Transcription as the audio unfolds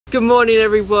Good morning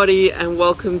everybody and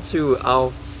welcome to our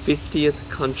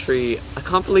 50th country. I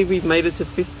can't believe we've made it to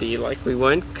 50, like we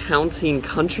weren't counting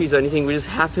countries or anything, we just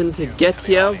happened to get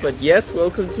here, but yes,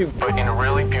 welcome to... But in a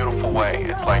really beautiful way,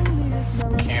 it's like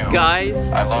cute. Guys,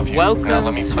 I love you. welcome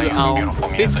let me play to some our beautiful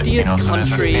 50th music, you know, so there's this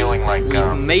country. feeling like,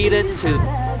 We've made it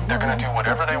to they're gonna do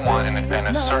whatever they want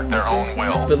and assert their own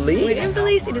will. Belize. We're in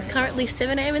Belize. It is currently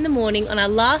 7 AM in the morning on our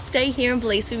last day here in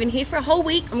Belize. We've been here for a whole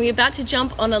week and we're about to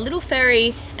jump on a little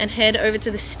ferry and head over to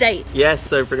the States. Yes,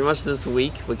 so pretty much this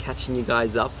week we're catching you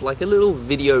guys up like a little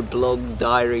video blog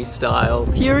diary style.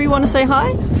 Fury, want to say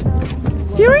hi?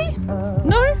 Fury?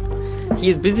 No? He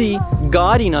is busy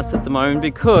guiding us at the moment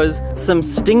because some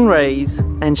stingrays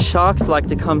and sharks like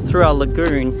to come through our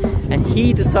lagoon and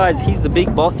he decides he's the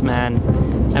big boss man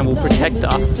and will protect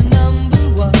us.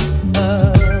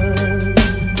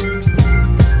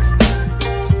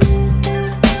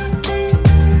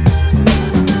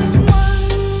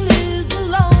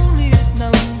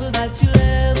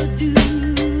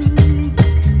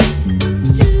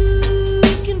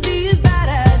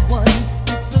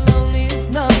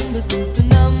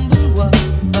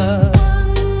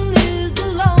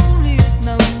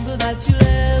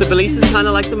 Belize is kind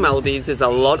of like the Maldives. There's a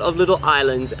lot of little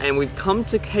islands and we've come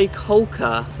to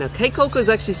Kolka. Now Kolka is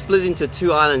actually split into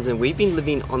two islands and we've been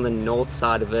living on the north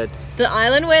side of it. The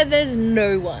island where there's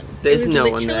no one. There's no one there.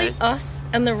 It was literally us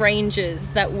and the rangers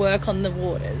that work on the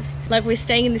waters. Like we're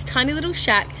staying in this tiny little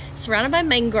shack surrounded by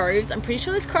mangroves. I'm pretty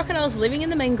sure there's crocodiles living in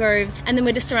the mangroves and then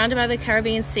we're just surrounded by the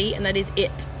Caribbean Sea and that is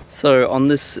it. So on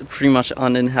this pretty much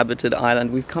uninhabited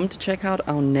island we've come to check out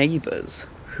our neighbors.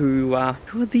 Who are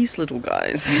these little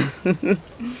guys?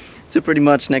 So pretty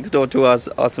much next door to us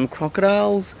are some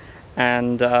crocodiles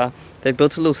and they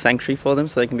built a little sanctuary for them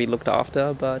so they can be looked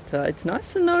after, but it's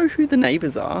nice to know who the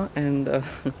neighbors are and to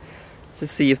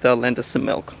see if they'll lend us some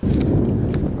milk.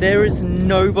 There is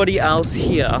nobody else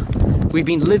here. We've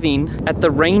been living at the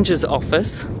ranger's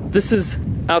office. This is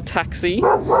our taxi.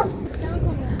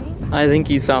 I think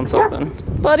he's found something.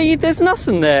 Buddy, there's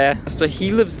nothing there. So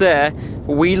he lives there,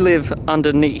 we live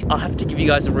underneath. I'll have to give you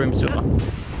guys a room tour.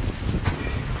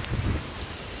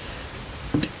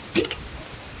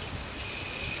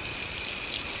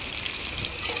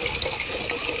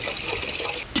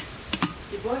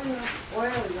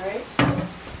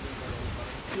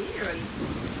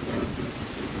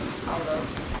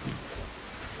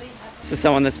 So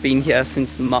someone that's been here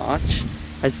since March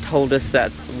has told us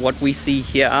that what we see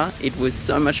here, it was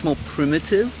so much more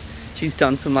primitive. She's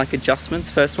done some like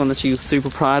adjustments. First one that she was super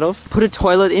proud of. Put a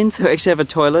toilet in, so we actually have a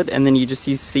toilet and then you just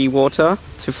use seawater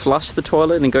to flush the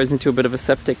toilet and it goes into a bit of a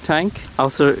septic tank. I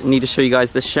also need to show you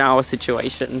guys the shower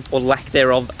situation, or lack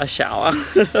thereof a shower.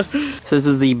 So this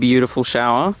is the beautiful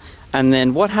shower. And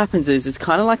then what happens is it's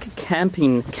kind of like a camp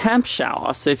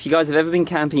shower. So if you guys have ever been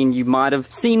camping, you might have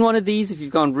seen one of these if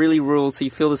you've gone really rural. So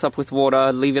you fill this up with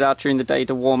water, leave it out during the day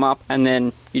to warm up, and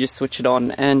then you just switch it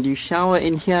on and you shower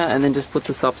in here and then just put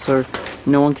this up so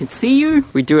no one can see you.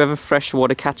 We do have a fresh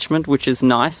water catchment, which is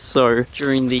nice. So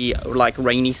during the like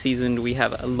rainy season, we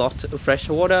have a lot of fresh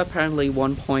water. Apparently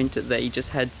one point they just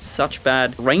had such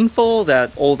bad rainfall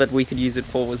that all that we could use it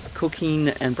for was cooking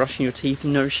and brushing your teeth.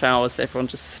 No showers, everyone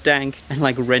just stank and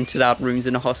like rented out rooms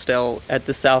in a hostel at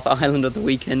the South Island of the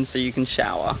weekend so you can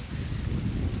shower.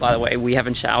 By the way, we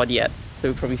haven't showered yet, so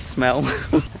we probably smell.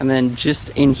 And then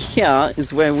just in here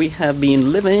is where we have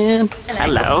been living.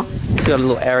 Hello. So we got a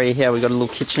little area here, we got a little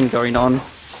kitchen going on,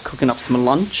 cooking up some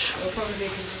lunch.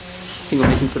 I think we're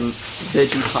making some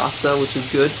veggie pasta, which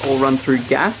is good, all run through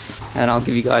gas. And I'll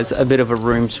give you guys a bit of a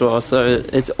room tour. So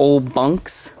it's all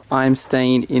bunks. I'm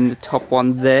staying in the top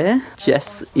one there.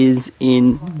 Jess is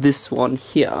in this one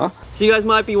here. So you guys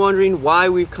might be wondering why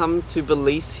we've come to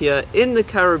Belize here in the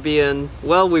Caribbean.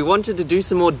 Well, we wanted to do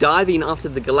some more diving after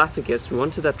the Galapagos. We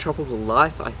wanted that tropical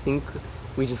life. I think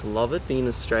we just love it being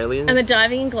Australians. And the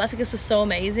diving in Galapagos was so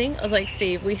amazing. I was like,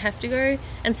 Steve, we have to go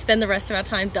and spend the rest of our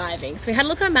time diving. So we had a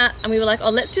look at a map and we were like, oh,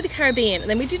 let's do the Caribbean. And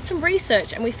then we did some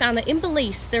research and we found that in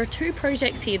Belize, there are 2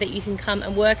 projects here that you can come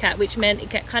and work at, which meant it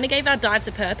kind of gave our dives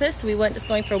a purpose. So we weren't just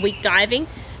going for a week diving.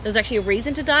 There's actually a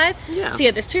reason to dive. Yeah. So yeah,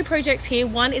 there's 2 projects here.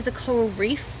 One is a coral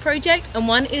reef project and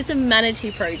one is a manatee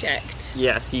project.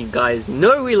 Yes, you guys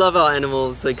know we love our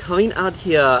animals. So coming out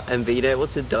here and being able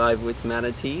to dive with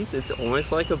manatees, it's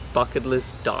almost like a bucket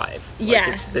list dive. Yeah.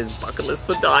 Like there's bucket list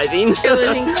for diving. It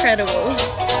was incredible.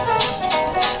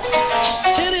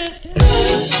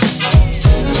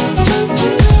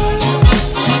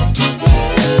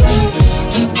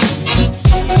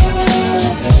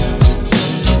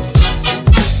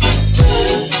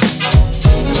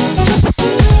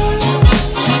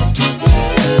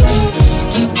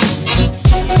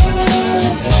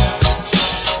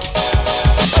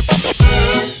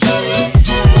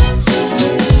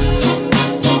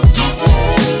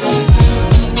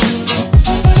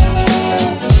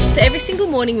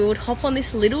 would hop on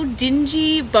this little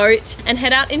dingy boat and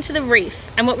head out into the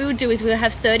reef. And what we would do is we would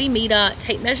have 30-meter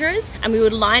tape measures and we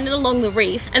would line it along the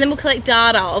reef, and then we'll collect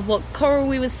data of what coral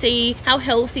we would see, how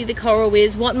healthy the coral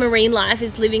is, what marine life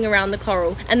is living around the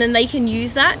coral, and then they can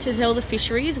use that to tell the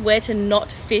fisheries where to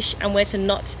not fish and where to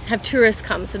not have tourists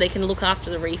come so they can look after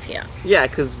the reef here. Yeah,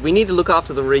 because we need to look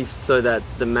after the reef so that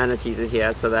the manatees are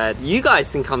here, so that you guys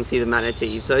can come see the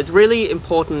manatees. So it's really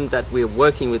important that we're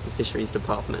working with the fisheries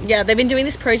department. Yeah, they've been doing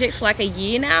this project for like a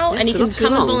year now, Yeah, and you so can not too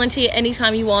come and long. volunteer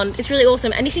anytime you want. It's really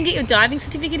awesome, and you can get your diving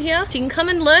certificate here. So you can come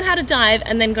and learn how to dive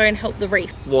and then go and help the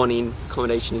reef. Warning,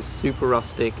 accommodation is super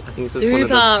rustic. I think this is one of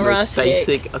Super the most rustic.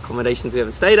 basic accommodations we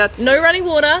ever stayed at. No running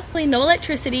water, no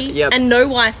electricity, Yep. and no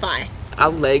Wi-Fi. Our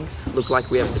legs look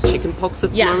like we have the chicken pox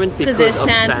at the Yeah, moment 'cause because there's of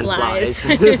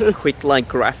sandflies. sandflies. Quick like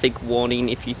graphic warning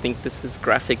if you think this is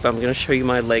graphic, but I'm going to show you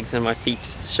my legs and my feet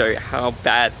just to show how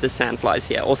bad the sandflies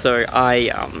here. Also, I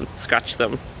scratched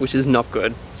them, which is not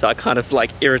good. So I kind of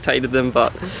like irritated them,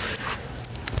 but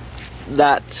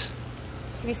that,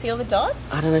 Can you see all the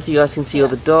dots? I don't know if you guys can see all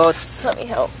the dots. Let me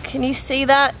help. Can you see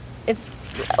that? It's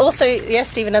also, yes,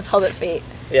 Stephen has hobbit feet,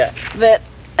 Yeah. but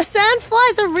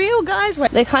sandflies are real, guys.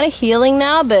 They're kind of healing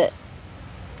now, but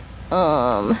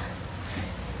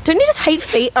don't you just hate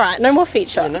feet? All right, no more feet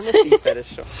shots.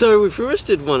 So we pretty much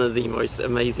did one of the most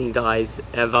amazing dives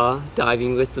ever,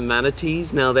 diving with the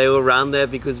manatees. Now they were around there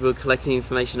because we were collecting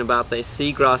information about their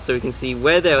seagrass, so we can see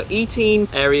where they're eating,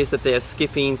 areas that they're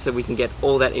skipping, so we can get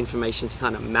all that information to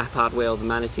kind of map out where all the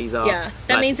manatees are. Yeah,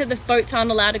 that But- means that the boats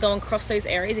aren't allowed to go and cross those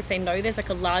areas if they know there's like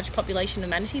a large population of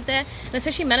manatees there. And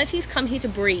especially manatees come here to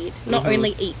breed, not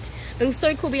only eat. But it was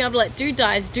so cool being able to like do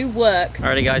dives, do work.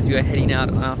 Alrighty guys, we are heading out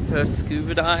on our first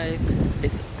scuba dive.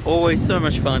 It's always so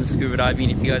much fun scuba diving.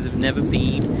 If you guys have never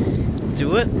been,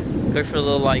 do it. Go for a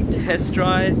little like test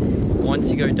drive.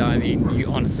 Once you go diving,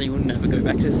 you honestly will never go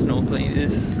back to snorkeling. It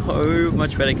is so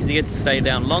much better because you get to stay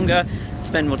down longer,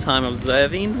 spend more time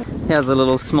observing. Here's a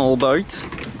little small boat.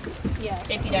 Yeah,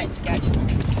 if you don't scratch them.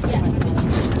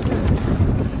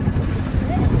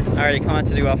 Alrighty, come out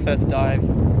to do our first dive.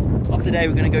 Off today,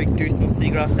 we're going to go do some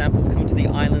seagrass samples, come to the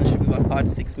island, should be about 5 to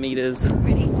 6 meters.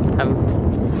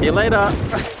 See you later.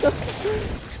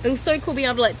 It was so cool being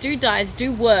able to like do dives,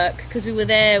 do work, because we were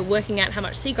there working out how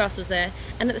much seagrass was there,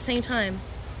 and at the same time,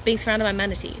 being surrounded by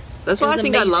manatees. That's It why I was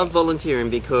think I amazing. love volunteering,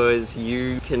 because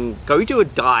you can go do a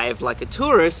dive like a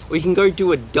tourist, or you can go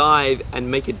do a dive and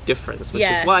make a difference, which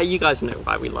Yeah. is why you guys know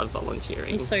why we love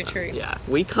volunteering. It's so true. Yeah.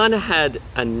 We kind of had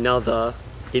another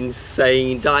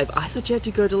insane dive. I thought you had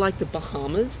to go to like the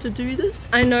Bahamas to do this.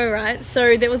 I know, right?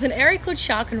 So there was an area called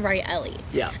Shark and Ray Alley.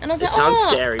 Yeah. And I was It like, sounds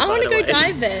oh, scary, I by want to the go way.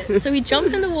 dive there. So we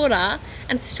jump in the water,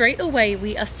 and straight away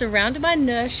we are surrounded by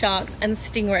nurse sharks and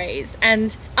stingrays.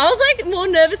 And I was like more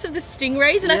nervous of the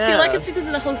stingrays, and I feel like Yeah. it's because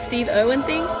of the whole Steve Irwin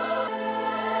thing.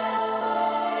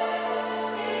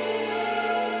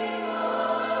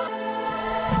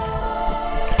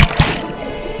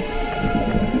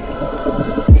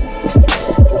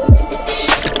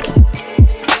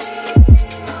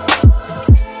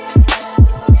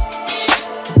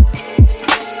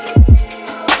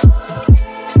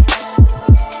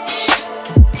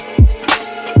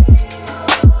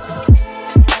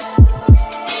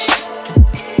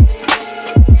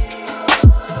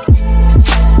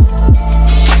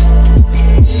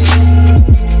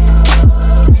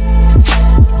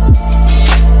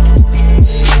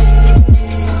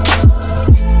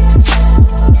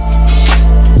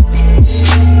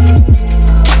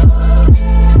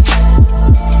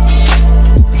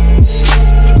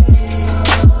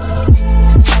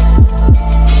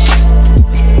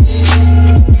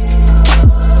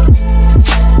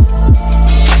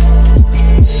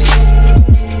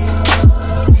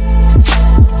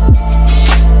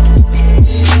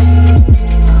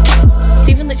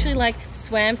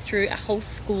 swam through a whole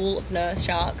school of nurse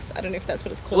sharks. I don't know if that's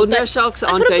what it's called. Well, but nurse sharks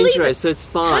I aren't couldn't believe dangerous, it. so it's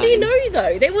fine. How do you know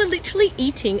though? They were literally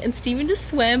eating and Stephen just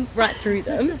swam right through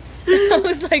them. I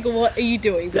was like, what are you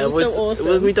doing? That was so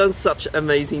awesome. We've done such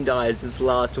amazing dives this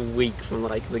last week from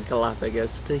like the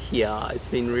Galapagos to here. It's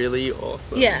been really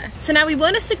awesome. Yeah. So now we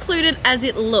weren't as secluded as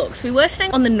it looks. We were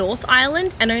staying on the North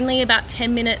Island and only about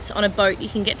 10 minutes on a boat you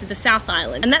can get to the South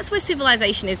Island. And that's where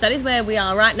civilization is. That is where we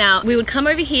are right now. We would come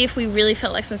over here if we really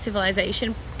felt like some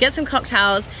civilization, get some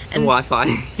cocktails. Some Wi-Fi.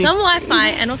 Some Wi-Fi,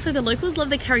 and also the locals love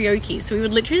the karaoke. So we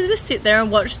would literally just sit there and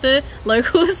watch the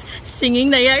locals singing.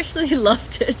 They actually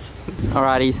loved it.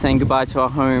 Alrighty, saying goodbye to our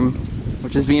home,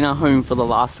 which has been our home for the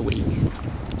last week.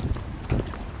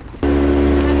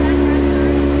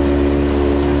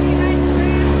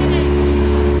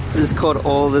 Just caught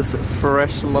all this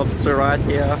fresh lobster right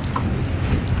here.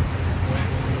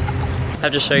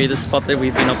 have to show you the spot that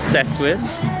we've been obsessed with.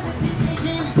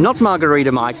 Not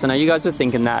Margarita Mike's, I know you guys were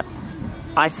thinking that.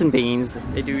 Ice and Beans,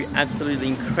 they do absolutely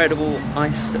incredible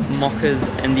iced mochas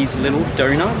and these little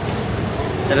donuts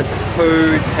that are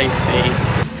so tasty.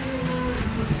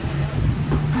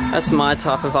 That's my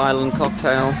type of island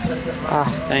cocktail. Ah,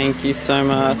 thank you so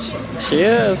much.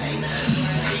 Cheers.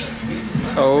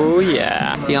 Oh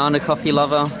yeah. If you aren't a coffee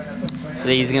lover,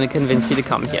 these are gonna convince you to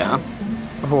come here.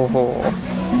 Oh.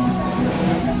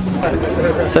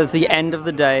 So it's the end of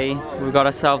the day. We've got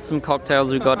ourselves some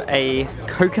cocktails. We've got a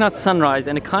coconut sunrise,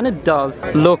 and it kind of does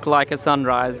look like a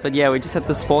sunrise, but yeah, we just had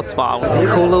the sports bar.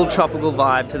 Cool little tropical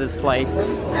vibe to this place.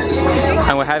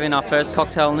 And we're having our first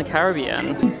cocktail in the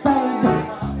Caribbean.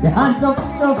 The hands of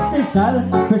justice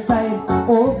shall preside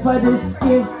over this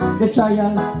case. The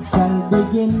trial shall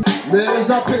begin. There is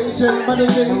a patient by the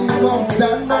name of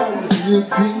Daniel, you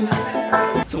see.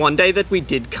 So one day that we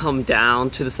did come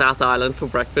down to the South Island for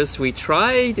breakfast, we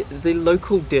tried the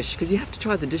local dish, because you have to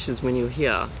try the dishes when you're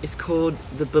here. It's called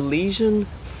the Belizean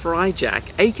Fry Jack,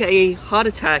 aka heart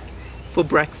attack for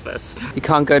breakfast. You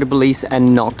can't go to Belize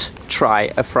and not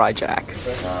try a fry jack.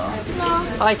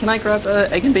 Hi, can I grab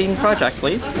an egg and bean fry jack,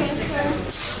 please?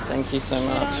 Thank you so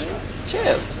much.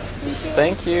 Cheers.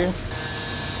 Thank you.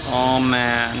 Oh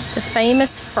man. The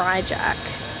famous fry jack.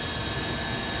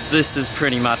 This is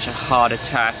pretty much a heart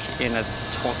attack in a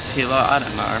tortilla, I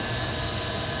don't know.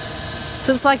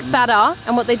 So it's like batter,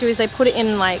 and what they do is they put it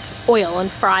in like oil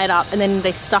and fry it up, and then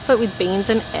they stuff it with beans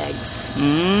and eggs.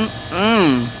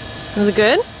 Was it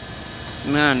good?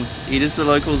 Man, eat as the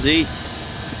locals eat.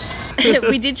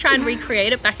 We did try and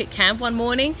recreate it back at camp one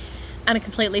morning, and it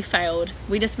completely failed.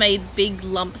 We just made big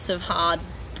lumps of hard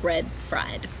bread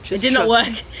fried. It did not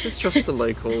work. Just trust the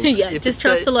locals. Yeah, just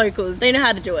trust the locals. They know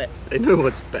how to do it. They know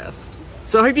what's best.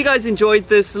 So I hope you guys enjoyed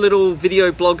this little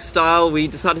video blog style. We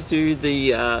decided to do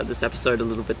this episode a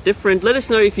little bit different. Let us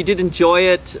know if you did enjoy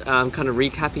it, kind of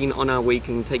recapping on our week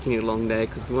and taking you along there,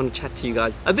 because we want to chat to you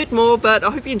guys a bit more, but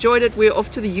I hope you enjoyed it. We're off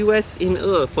to the US in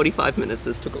 45 minutes.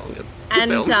 This took longer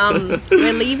to film.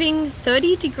 We're leaving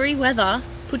 30-degree weather,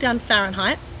 put down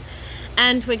Fahrenheit,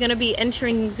 and we're going to be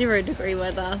entering 0-degree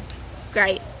weather.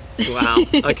 Great. Wow.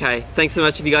 Okay. Thanks so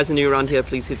much. If you guys are new around here,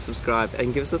 please hit subscribe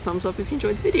and give us a thumbs up if you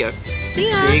enjoyed the video. See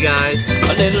ya. See you guys.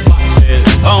 A little box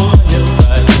on the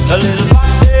hillside. A little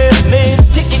box made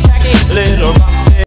ticky tacky. Little rock